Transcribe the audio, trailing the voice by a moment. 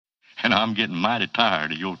And I'm getting mighty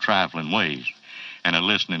tired of your trifling ways and of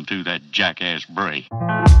listening to that jackass bray. For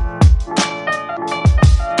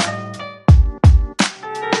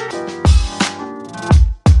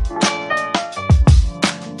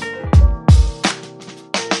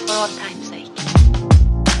all time's sake.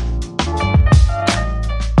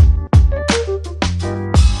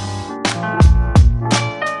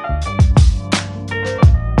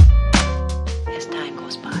 As time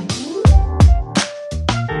goes by.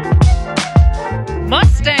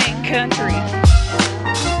 Mustang country.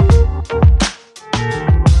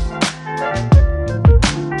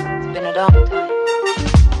 It's been a long time.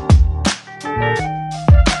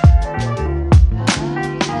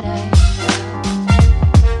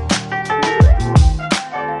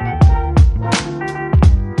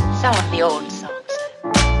 Some of the old songs.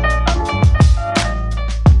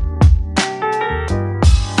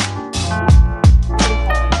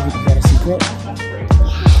 Is that a secret? For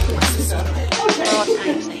all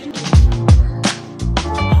time's sake.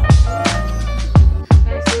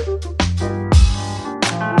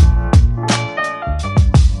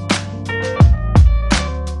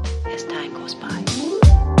 As time goes by.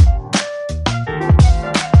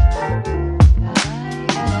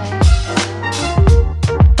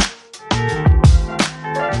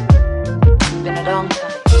 It's been a long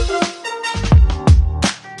time.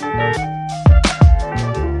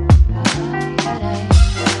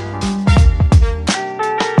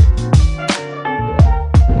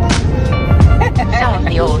 Some of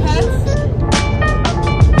the old songs.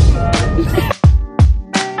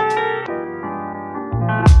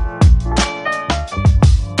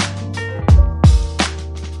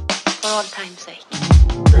 For all time's sake.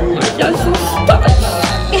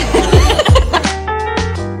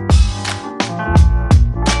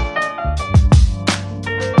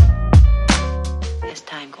 As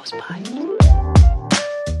time goes by.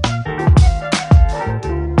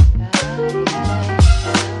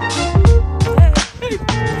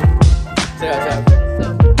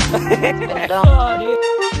 It's been a long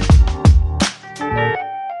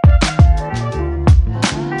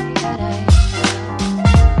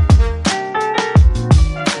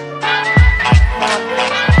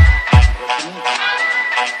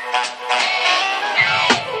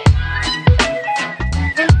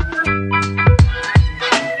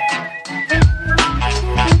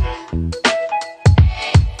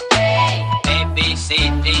A, B, C,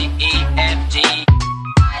 D, E, F, G.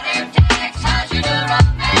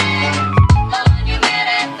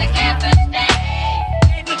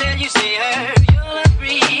 Wait until you see her, you'll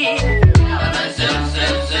agree. Zoom,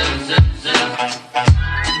 zoom, zoom, zoom, zoom.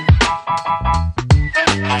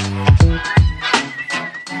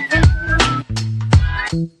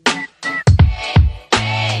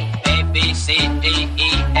 A, B, C, D, E,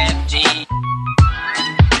 F, G.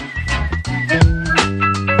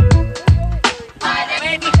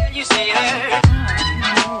 Wait until you see her.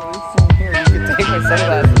 Here, you can take my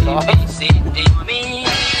sunglasses off. A, B, C, D, me.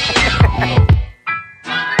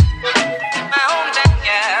 My hometown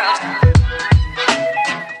girl.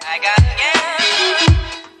 I got a girl.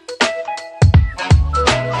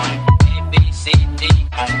 A, B, C, D.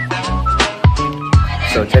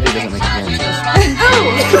 So Teddy doesn't make appearances.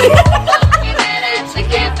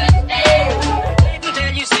 Wait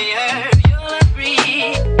until you see her, you'll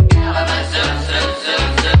agree. Zoom, zoom,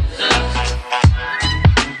 zoom, zoom, zoom.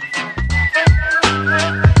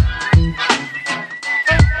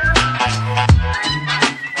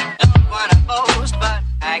 Don't wanna boast, but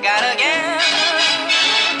I got a girl.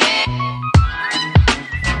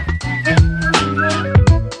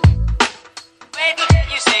 Wait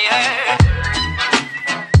until you see her.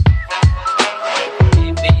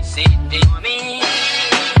 A, B, C, D, me.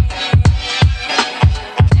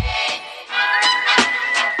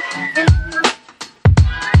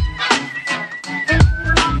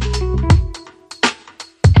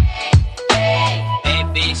 A,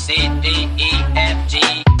 B, C, D, E, F, G.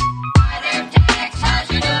 Wait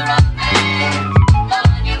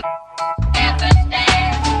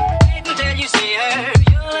until you see her,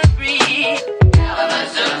 you'll agree.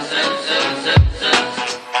 Zoom, zoom, zoom, zoom, zoom.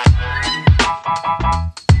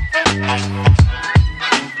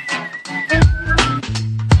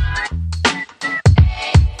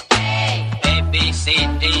 A, B, C,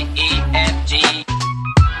 D, E, F, G.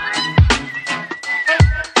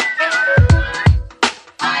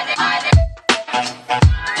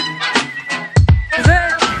 Is it?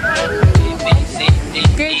 A, B, C, D,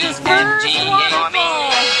 E, Gators F, first G.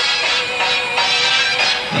 waterfalls.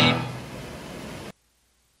 A,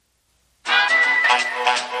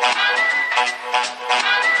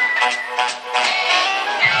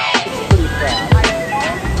 It's pretty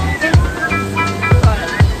fast.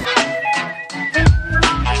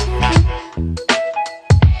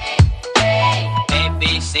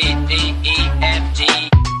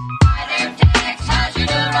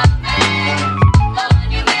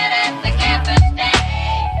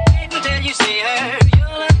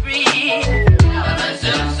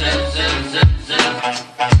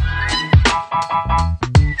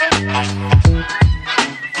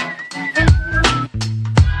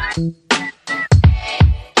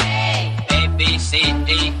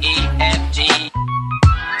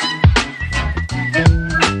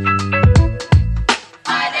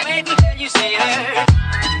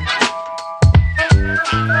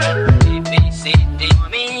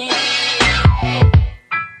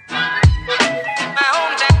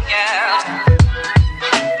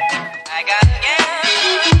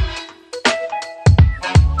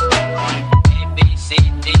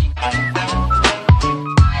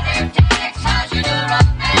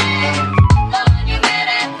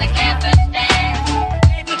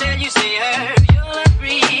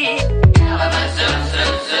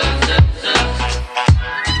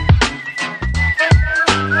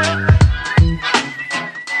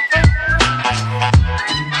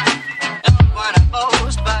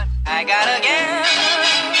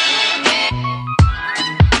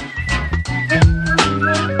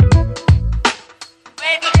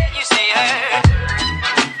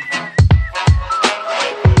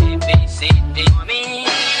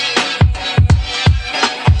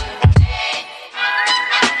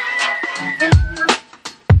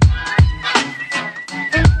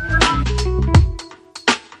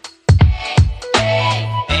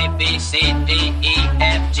 D, E,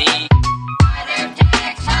 F, G.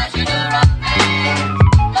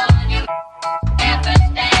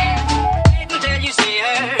 Wait until you see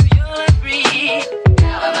her, you'll agree.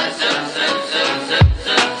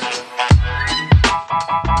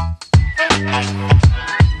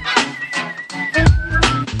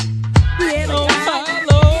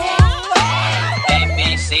 A, B,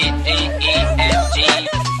 C, D, E, F, G.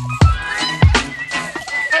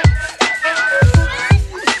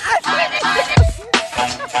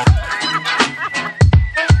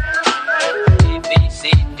 A, B,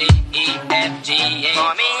 C, D, E, F, G, A.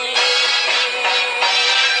 For me.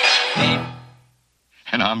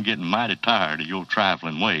 And I'm getting mighty tired of your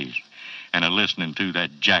trifling ways and of listening to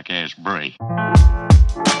that jackass bray.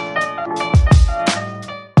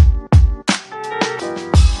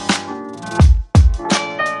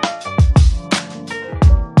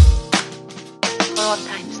 For old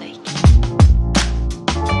time's sake.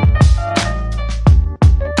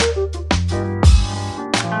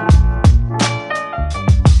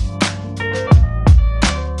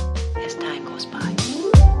 As time goes by.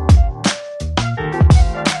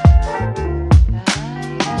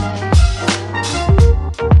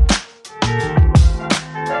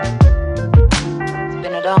 It's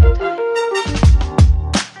been a long time.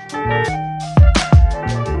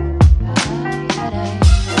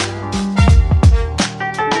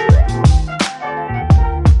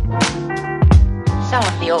 Some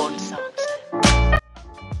of the old songs.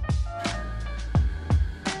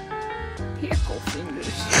 Pickle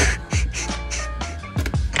fingers.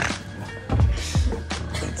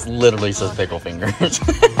 It literally says pickle fingers.